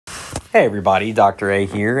Hey everybody, Dr. A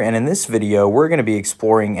here, and in this video we're going to be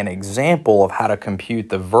exploring an example of how to compute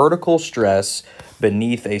the vertical stress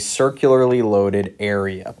beneath a circularly loaded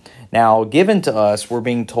area. Now, given to us, we're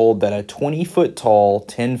being told that a 20-foot tall,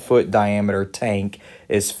 10-foot diameter tank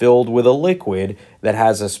is filled with a liquid that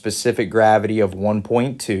has a specific gravity of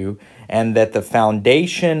 1.2, and that the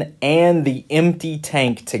foundation and the empty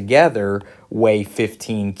tank together weigh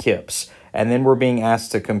 15 kips. And then we're being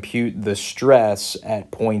asked to compute the stress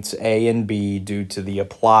at points A and B due to the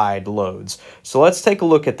applied loads. So let's take a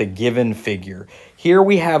look at the given figure. Here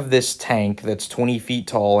we have this tank that's 20 feet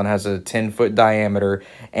tall and has a 10-foot diameter.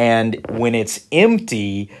 And when it's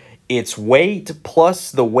empty, its weight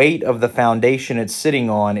plus the weight of the foundation it's sitting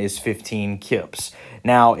on is 15 kips.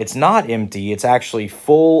 Now, it's not empty. It's actually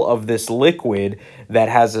full of this liquid that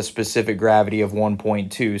has a specific gravity of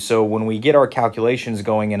 1.2. So when we get our calculations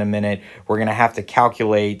going in a minute, we're going to have to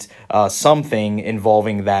calculate something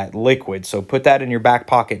involving that liquid. So put that in your back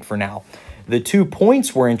pocket for now. The 2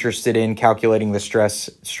 points we're interested in calculating the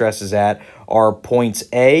stresses at are points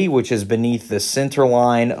A, which is beneath the center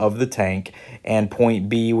line of the tank, and point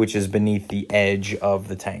B, which is beneath the edge of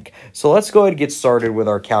the tank. So let's go ahead and get started with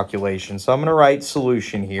our calculation. So I'm going to write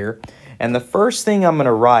solution here. And the first thing I'm going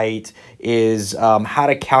to write is how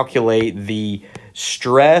to calculate the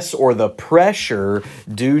stress or the pressure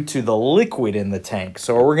due to the liquid in the tank.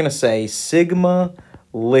 So we're going to say sigma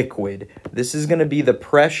liquid. This is going to be the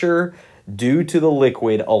pressure due to the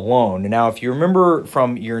liquid alone. Now, if you remember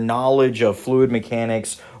from your knowledge of fluid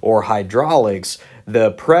mechanics or hydraulics,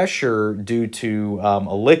 the pressure due to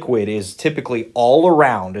a liquid is typically all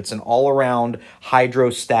around. It's an all-around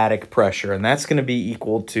hydrostatic pressure, and that's going to be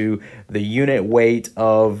equal to the unit weight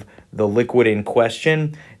of the liquid in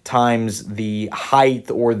question times the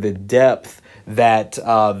height or the depth that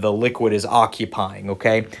the liquid is occupying,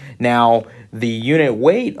 okay? Now, the unit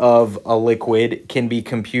weight of a liquid can be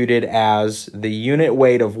computed as the unit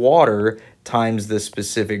weight of water times the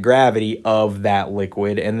specific gravity of that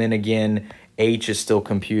liquid, and then again, H is still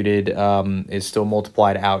computed, is still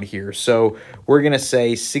multiplied out here. So we're going to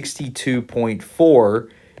say 62.4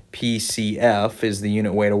 PCF is the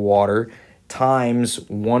unit weight of water times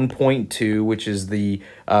 1.2, which is the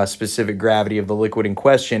specific gravity of the liquid in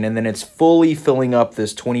question. And then it's fully filling up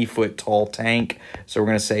this 20-foot tall tank. So we're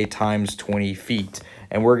going to say times 20 feet.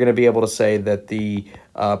 And we're going to be able to say that the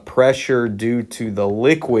pressure due to the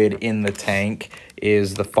liquid in the tank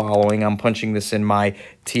is the following. I'm punching this in my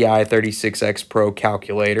TI-36X Pro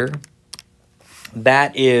calculator.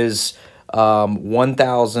 That is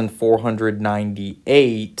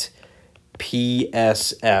 1,498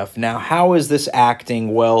 PSF. Now, how is this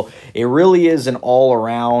acting? Well, it really is an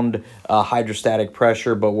all-around hydrostatic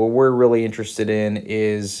pressure, but what we're really interested in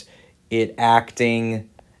is it acting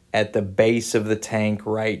at the base of the tank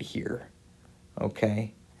right here,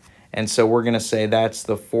 okay? And so we're going to say that's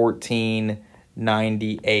the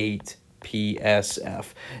 1498 PSF.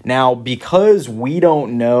 Now, because we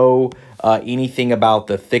don't know anything about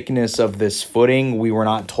the thickness of this footing, we were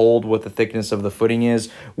not told what the thickness of the footing is,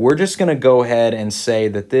 we're just going to go ahead and say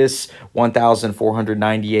that this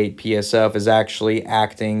 1,498 PSF is actually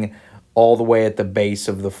acting all the way at the base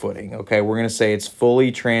of the footing, okay? We're going to say it's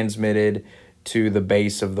fully transmitted to the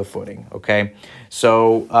base of the footing, okay?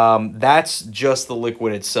 So that's just the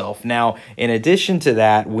liquid itself. Now, in addition to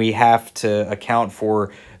that, we have to account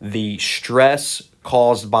for the stress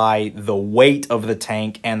caused by the weight of the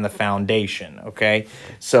tank and the foundation, okay?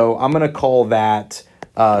 So I'm going to call that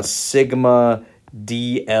sigma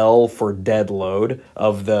DL for dead load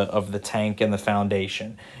of the tank and the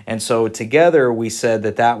foundation. And so together we said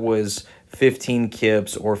that that was 15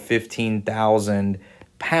 kips or 15,000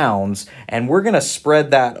 pounds, and we're going to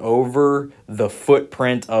spread that over the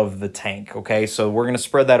footprint of the tank, okay? So we're going to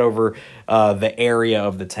spread that over the area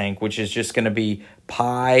of the tank, which is just going to be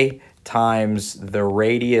pi times the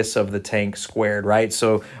radius of the tank squared, right?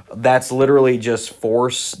 So that's literally just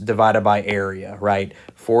force divided by area, right?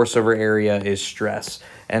 Force over area is stress.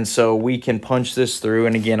 And so we can punch this through,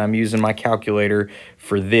 and again, I'm using my calculator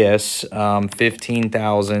for this.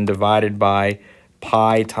 15,000 divided by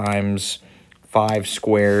pi times 5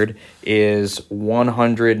 squared is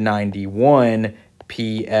 191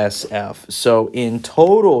 PSF. So in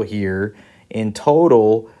total here, I'm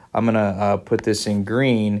going to put this in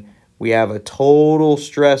green, we have a total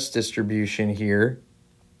stress distribution here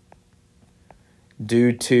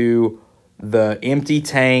due to the empty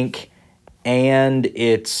tank and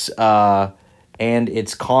its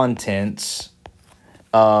contents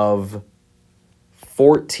of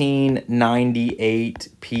 1498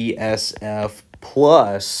 PSF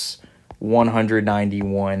plus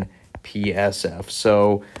 191 PSF.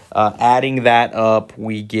 So adding that up,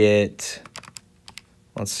 we get,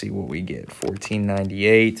 let's see what we get,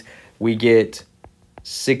 1498. We get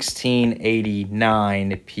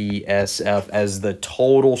 1689 PSF as the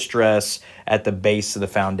total stress at the base of the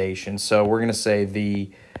foundation. So we're going to say the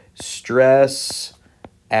stress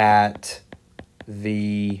at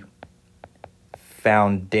the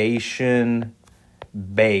foundation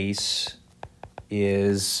base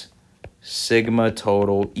is sigma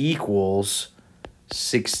total equals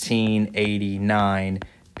 1689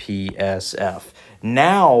 PSF.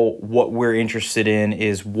 Now what we're interested in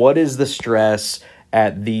is what is the stress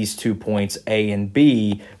at these 2 points A and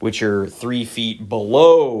B, which are 3 feet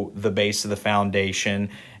below the base of the foundation,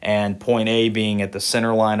 and point A being at the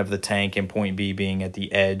center line of the tank and point B being at the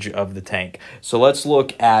edge of the tank. So let's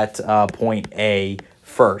look at point A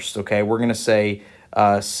first, okay? We're going to say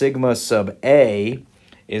sigma sub A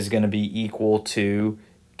is going to be equal to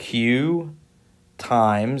Q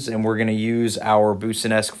times, and we're going to use our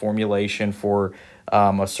Boussinesq formulation for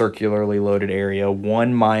a circularly loaded area,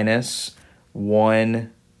 1 minus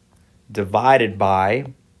 1 divided by,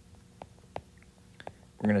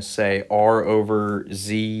 we're going to say R over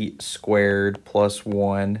Z squared plus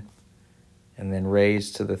 1, and then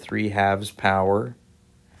raised to the 3/2 power.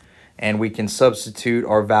 And we can substitute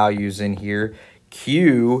our values in here.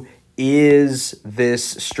 Q is this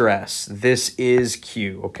stress. This is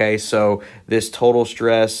Q, okay? So this total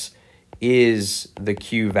stress is the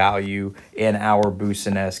Q value in our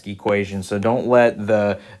Boussinesq equation. So don't let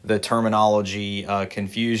the terminology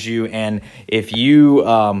confuse you. And if you,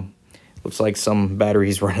 looks like some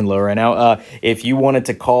battery's running low right now. If you wanted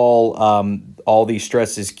to call all these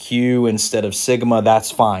stresses Q instead of sigma,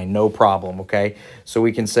 that's fine, no problem, okay? So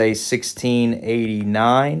we can say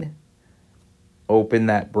 1689, open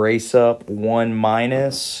that brace up, 1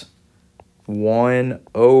 minus 1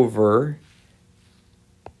 over,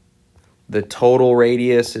 the total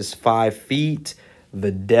radius is 5 feet.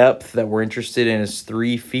 The depth that we're interested in is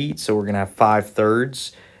 3 feet, so we're going to have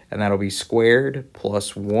 5/3, and that'll be squared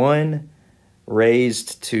plus 1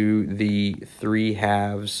 raised to the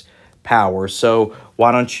 3/2 power. So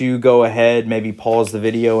why don't you go ahead, maybe pause the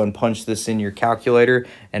video and punch this in your calculator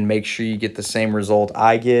and make sure you get the same result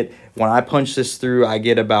I get. When I punch this through, I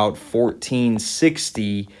get about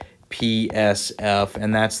 1460 PSF,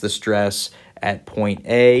 and that's the stress at point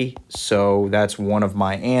A, so that's one of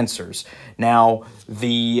my answers. Now,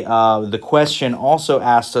 the question also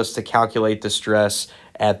asked us to calculate the stress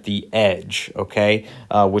at the edge, okay,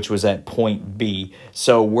 which was at point B.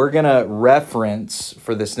 So we're going to reference,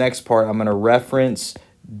 for this next part, I'm going to reference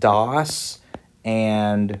Das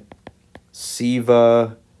and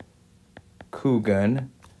Siva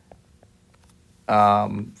Coogan,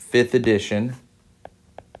 5th edition,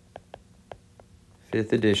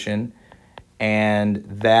 and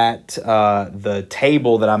that the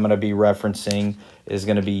table that I'm going to be referencing is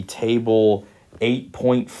going to be table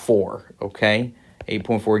 8.4, okay?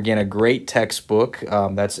 8.4, again, a great textbook.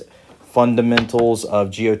 That's Fundamentals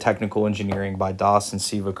of Geotechnical Engineering by Das and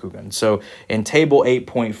Siva Coogan. So in table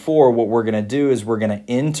 8.4, what we're going to do is we're going to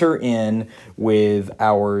enter in with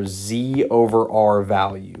our Z over R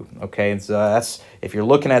value, okay? And so that's, if you're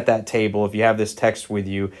looking at that table, if you have this text with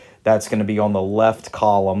you, that's going to be on the left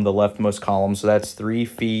column, the leftmost column. So that's 3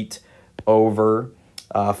 feet over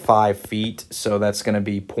 5 feet. So that's going to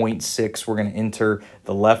be 0.6. We're going to enter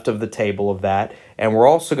the left of the table of that. And we're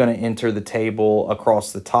also going to enter the table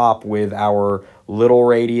across the top with our little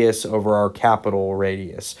radius over our capital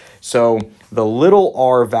radius. So the little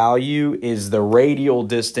r value is the radial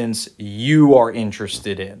distance you are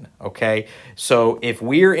interested in, okay? So if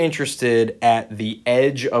we're interested at the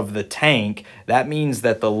edge of the tank, that means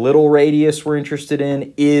that the little radius we're interested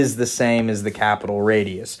in is the same as the capital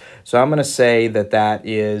radius. So I'm going to say that that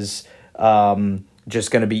is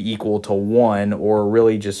just going to be equal to 1, or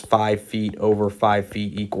really just 5 feet over 5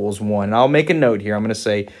 feet equals 1. And I'll make a note here. I'm going to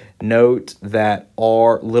say, note that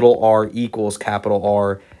little r equals capital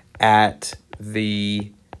R at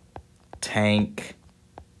the tank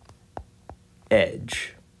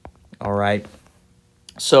edge. All right.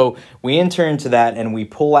 So we enter into that and we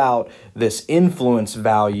pull out this influence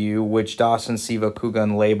value, which Das and Siva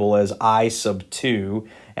Coogan label as I sub 2,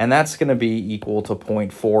 and that's going to be equal to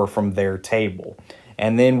 0.4 from their table.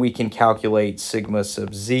 And then we can calculate sigma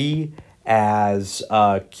sub Z as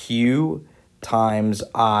Q times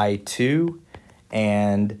I2,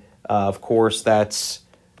 and of course that's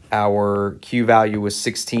our Q value was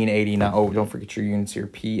 1689. Oh, don't forget your units here,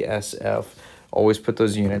 PSF. Always put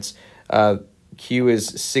those units. Q is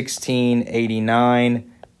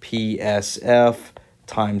 1689 PSF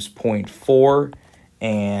times 0.4,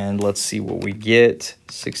 And let's see what we get.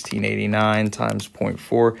 1689 times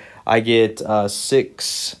 0.4. I get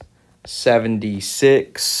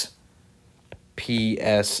 676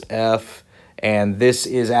 PSF. And this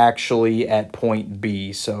is actually at point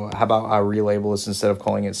B. So how about I relabel this? Instead of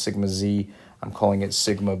calling it sigma Z, I'm calling it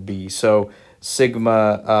sigma B. So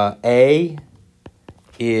sigma A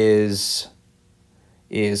is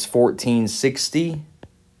 1460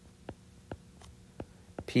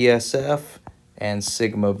 PSF, and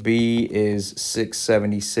sigma B is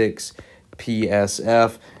 676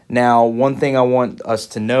 PSF. Now, one thing I want us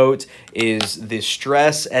to note is the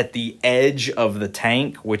stress at the edge of the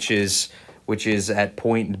tank, which is at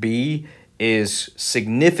point B, is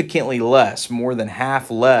significantly less, more than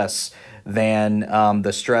half less than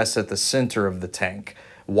the stress at the center of the tank.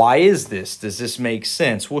 Why is this? Does this make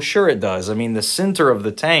sense? Well, sure it does. I mean, the center of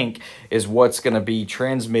the tank is what's going to be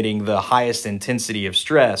transmitting the highest intensity of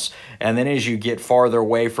stress. And then as you get farther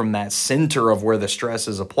away from that center of where the stress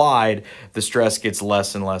is applied, the stress gets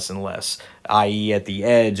less and less and less, i.e. at the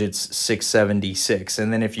edge, it's 676.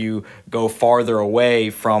 And then if you go farther away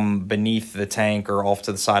from beneath the tank or off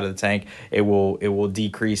to the side of the tank, it will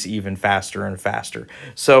decrease even faster and faster.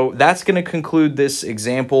 So that's going to conclude this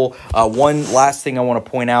example. One last thing I want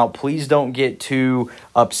to point out, please don't get too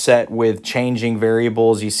upset with changing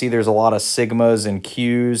variables. You see there's a lot of sigmas and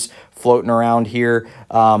q's floating around here.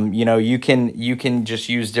 You know, you can just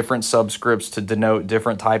use different subscripts to denote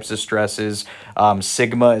different types of stresses.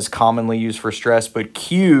 Sigma is commonly used for stress, but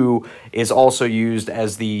Q is also used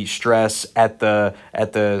as the stress at the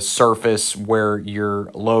surface where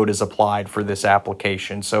your load is applied for this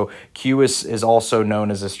application. So Q is also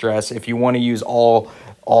known as a stress. If you want to use all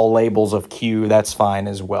labels of Q, that's fine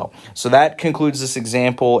as well. So that concludes this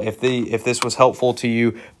example. If this was helpful to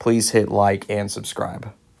you, please hit like and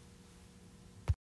subscribe.